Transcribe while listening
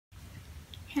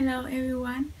Hello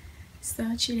everyone,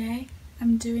 so today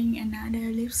I'm doing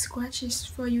another lip swatches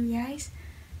for you guys.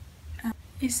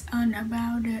 It's on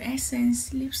about the Essence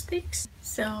lipsticks.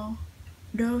 So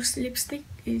those lipstick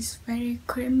is very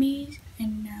creamy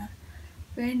and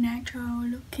very natural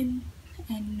looking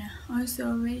and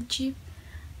also very cheap,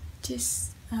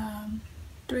 just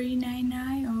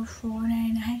 $3.99 or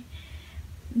 $4.99,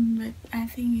 but I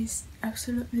think it's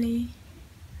absolutely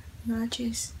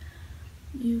gorgeous.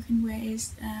 You can wear it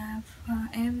for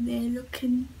everyday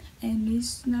looking and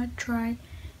it's not dry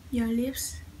your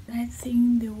lips. I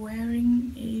think the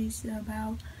wearing is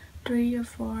about 3 or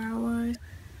 4 hours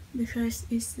because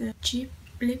it's a cheap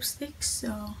lipstick,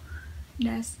 so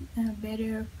that's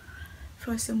better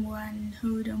for someone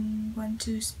who don't want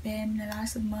to spend a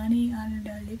lot of money on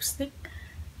the lipstick.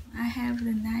 I have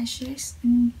the nicest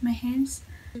in my hands.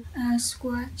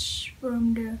 Swatch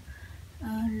from the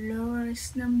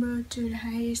lowest number to the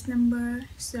highest number,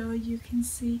 so you can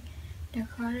see the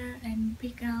color and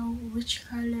pick out which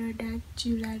color that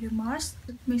you like the most.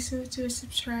 Make sure to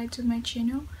subscribe to my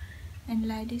channel and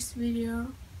like this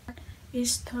video.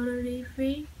 It's totally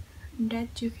free,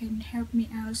 that you can help me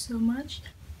out so much.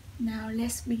 Now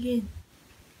let's begin.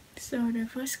 So the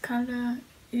first color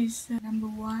is number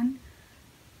 1,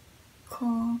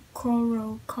 called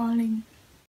Coral Calling.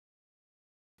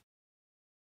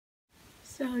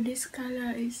 So this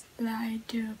color is like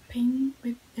the pink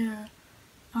with the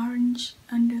orange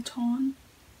undertone.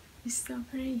 It's so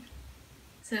pretty.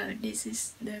 So this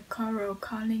is the Coral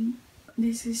Calling.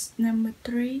 This is number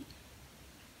 3,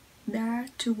 Dare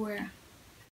to Wear.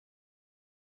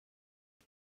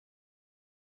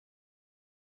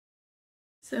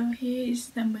 So here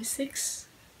is number 6,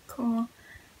 called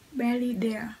Belly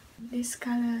Dare. This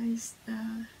color is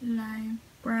light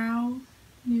brown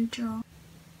neutral.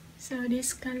 So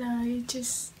this color is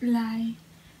just like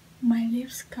my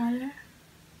lips color,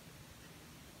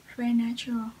 very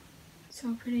natural,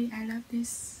 so pretty. I love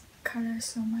this color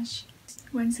so much.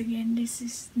 Once again, this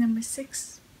is number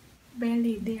 6,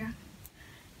 Belly Dare.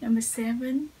 Number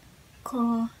 7,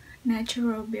 called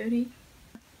Natural Beauty.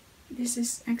 This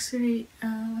is actually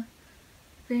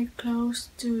very close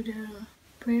to the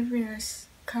previous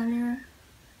color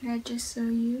that I just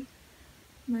showed you,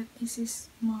 but this is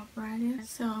more brighter.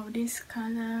 So this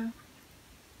color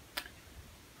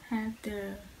have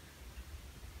the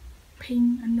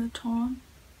pink undertone,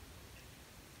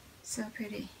 so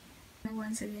pretty.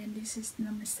 Once again, this is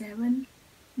number 7,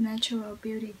 Natural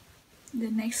Beauty.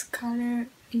 The next color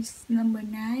is number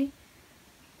 9,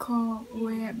 called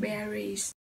Rare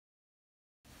Berries.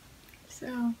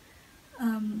 So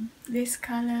this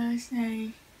color is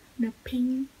the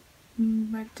pink,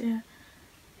 but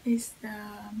it's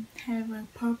have a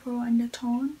purple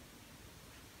undertone,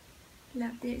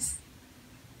 like this.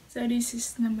 So this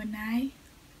is number 9,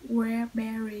 Rare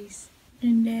Berries.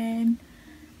 And then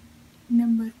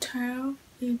number 12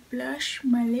 is Blush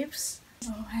My Lips.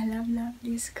 Oh, I love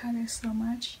this color so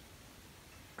much.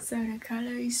 So the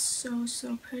color is so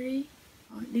pretty.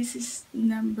 Oh, this is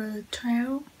number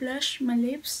 12, Blush My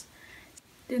Lips.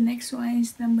 The next one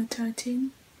is number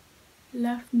 13,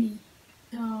 Love Me.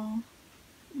 So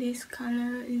this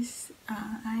color is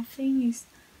I think is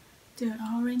the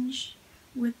orange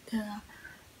with the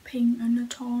pink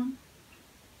undertone.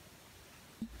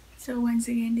 So once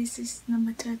again, this is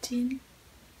number 13,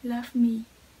 Love Me.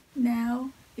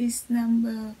 Now is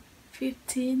number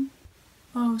 15,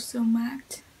 Oh So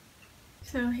Matte.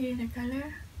 So here the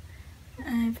color.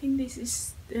 I think this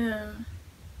is the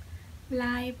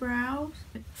light brown.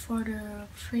 For the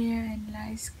fair and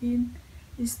light skin,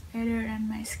 it's better than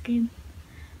my skin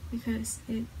because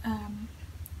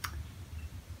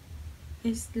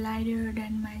it's lighter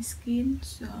than my skin,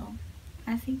 so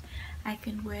I think I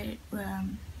can wear it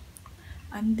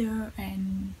under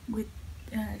and with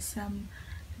some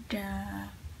the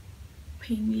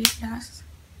pink lip gloss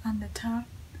on the top.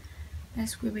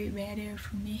 That will be better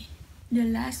for me. The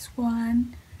last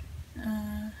one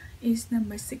is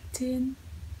number 16,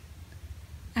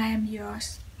 I Am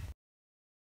Yours.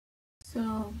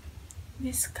 So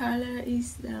this color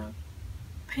is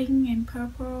pink and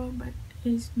purple, but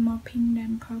it's more pink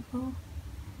than purple.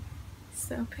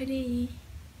 So pretty.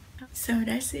 So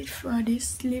that's it for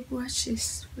this lip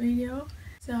swatches video.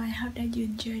 So I hope that you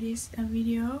enjoyed this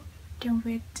video. Don't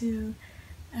forget to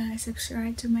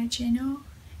subscribe to my channel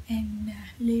and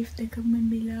leave the comment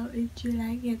below if you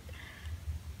like it.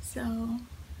 So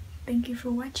thank you for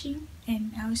watching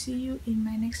and I'll see you in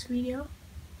my next video.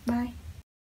 Bye.